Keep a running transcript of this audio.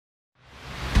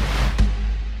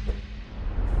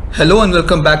Hello and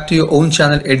welcome back to your own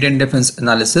channel Indian Defense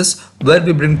Analysis, where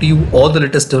we bring to you all the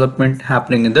latest development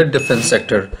happening in the defense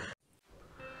sector.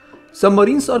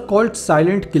 Submarines are called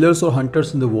silent killers or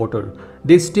hunters in the water.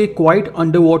 They stay quiet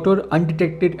underwater,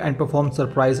 undetected, and perform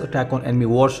surprise attack on enemy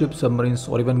warships, submarines,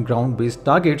 or even ground-based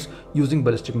targets using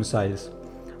ballistic missiles.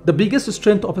 The biggest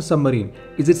strength of a submarine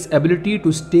is its ability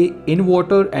to stay in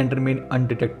water and remain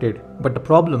undetected. But the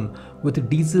problem with a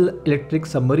diesel-electric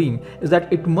submarine is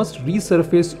that it must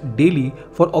resurface daily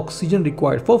for oxygen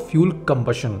required for fuel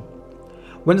combustion.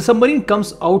 When the submarine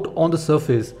comes out on the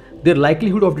surface, their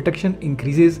likelihood of detection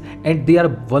increases and they are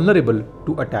vulnerable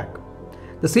to attack.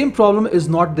 The same problem is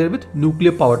not there with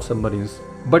nuclear-powered submarines,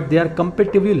 but they are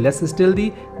comparatively less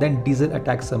stealthy than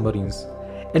diesel-attack submarines.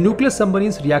 A nuclear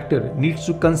submarine's reactor needs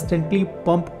to constantly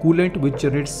pump coolant which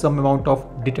generates some amount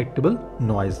of detectable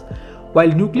noise. While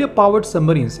nuclear-powered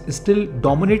submarines still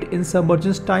dominate in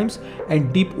submergence times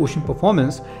and deep ocean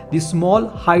performance, the small,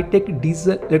 high-tech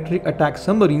diesel-electric attack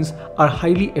submarines are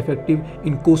highly effective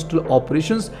in coastal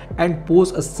operations and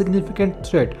pose a significant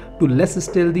threat to less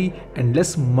stealthy and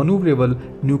less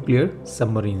maneuverable nuclear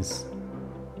submarines.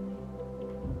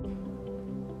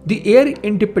 The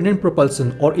air-independent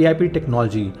propulsion or AIP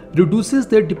technology reduces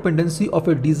the dependency of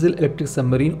a diesel-electric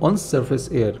submarine on surface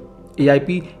air.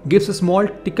 AIP gives a small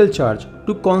tickle charge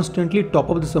to constantly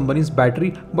top up the submarine's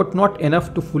battery, but not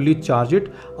enough to fully charge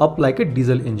it up like a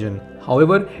diesel engine.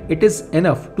 However, it is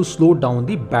enough to slow down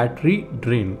the battery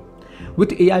drain.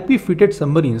 With AIP fitted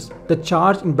submarines, the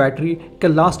charge in battery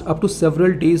can last up to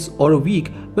several days or a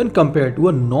week when compared to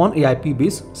a non-AIP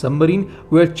based submarine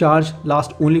where charge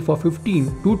lasts only for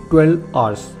 15 to 12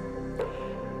 hours.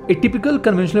 A typical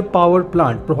conventional power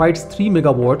plant provides 3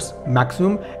 megawatts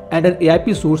maximum and an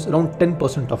AIP source around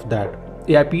 10% of that.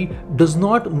 AIP does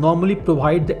not normally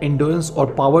provide the endurance or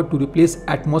power to replace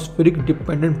atmospheric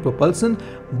dependent propulsion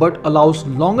but allows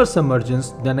longer submergence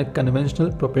than a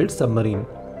conventional propelled submarine.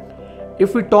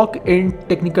 If we talk in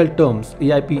technical terms,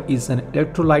 AIP is an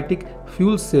electrolytic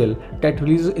fuel cell that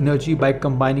releases energy by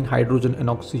combining hydrogen and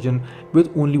oxygen with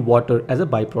only water as a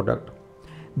byproduct.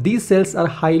 These cells are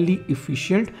highly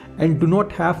efficient and do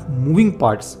not have moving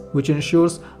parts, which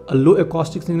ensures a low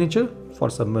acoustic signature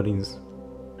for submarines.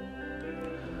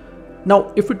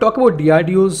 Now, if we talk about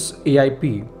DRDO's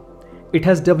AIP, it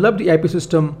has developed the AIP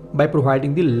system by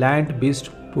providing the land-based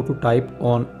prototype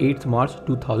on 8th March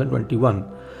 2021.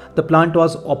 The plant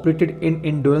was operated in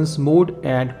endurance mode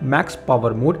and max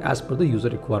power mode as per the user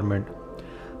requirement.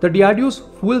 The DRDO's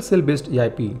fuel cell based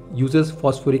AIP uses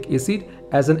phosphoric acid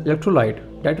as an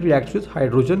electrolyte that reacts with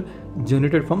hydrogen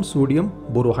generated from sodium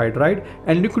borohydride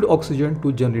and liquid oxygen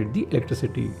to generate the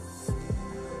electricity.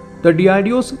 The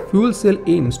DRDO's fuel cell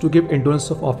aims to give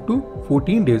endurance of up to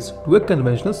 14 days to a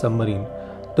conventional submarine.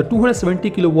 The 270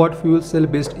 kilowatt fuel cell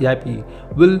based AIP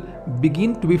will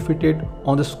begin to be fitted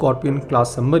on the Scorpion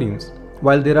class submarines.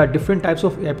 While there are different types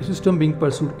of AIP system being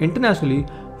pursued internationally,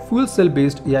 fuel cell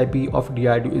based AIP of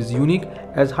DRDO is unique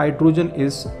as hydrogen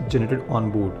is generated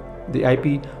on board. The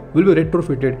AIP will be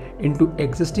retrofitted into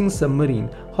existing submarine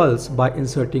hulls by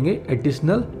inserting an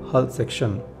additional hull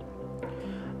section.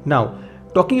 Now,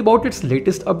 talking about its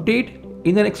latest update,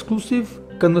 in an exclusive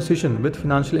conversation with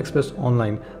Financial Express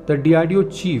Online, the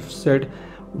DRDO chief said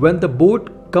when the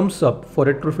boat comes up for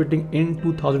retrofitting in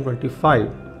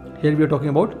 2025, here we are talking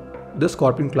about the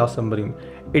Scorpion class submarine,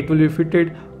 it will be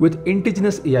fitted with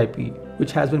indigenous AIP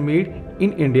which has been made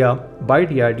in India by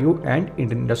DRDO and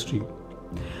Indian industry.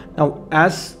 Now,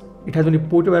 as it has been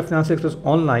reported by Financial Express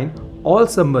Online, all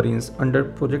submarines under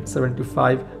Project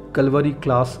 75 Kalvari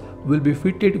class will be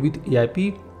fitted with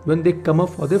AIP when they come up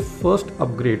for their first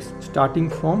upgrades starting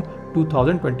from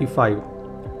 2025.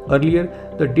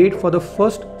 Earlier, the date for the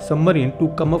first submarine to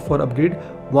come up for upgrade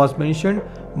was mentioned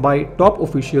by top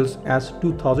officials as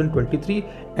 2023,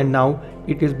 and now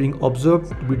it is being observed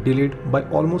to be delayed by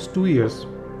almost 2 years.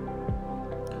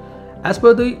 As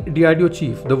per the DRDO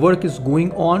chief, the work is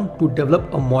going on to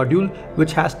develop a module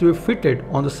which has to be fitted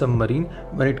on the submarine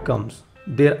when it comes.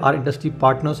 There are industry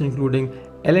partners including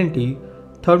L&T,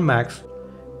 Thermax,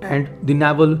 and the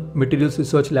Naval Materials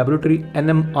Research Laboratory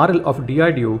NMRL of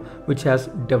DRDO, which has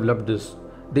developed this.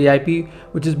 The AIP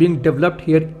which is being developed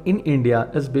here in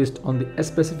India is based on the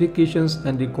specifications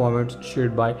and requirements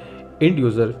shared by end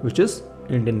user, which is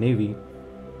Indian Navy.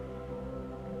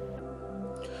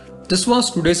 This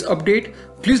was today's update.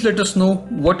 Please let us know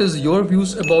what is your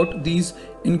views about these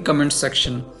in comment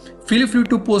section. Feel free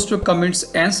to post your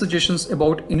comments and suggestions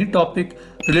about any topic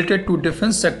related to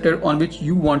defense sector on which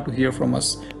you want to hear from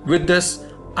us. With this,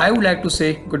 I would like to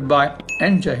say goodbye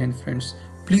and Jai Hind friends.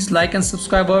 Please like and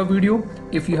subscribe our video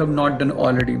if you have not done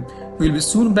already. We'll be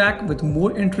soon back with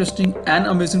more interesting and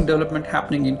amazing development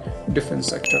happening in defense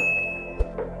sector.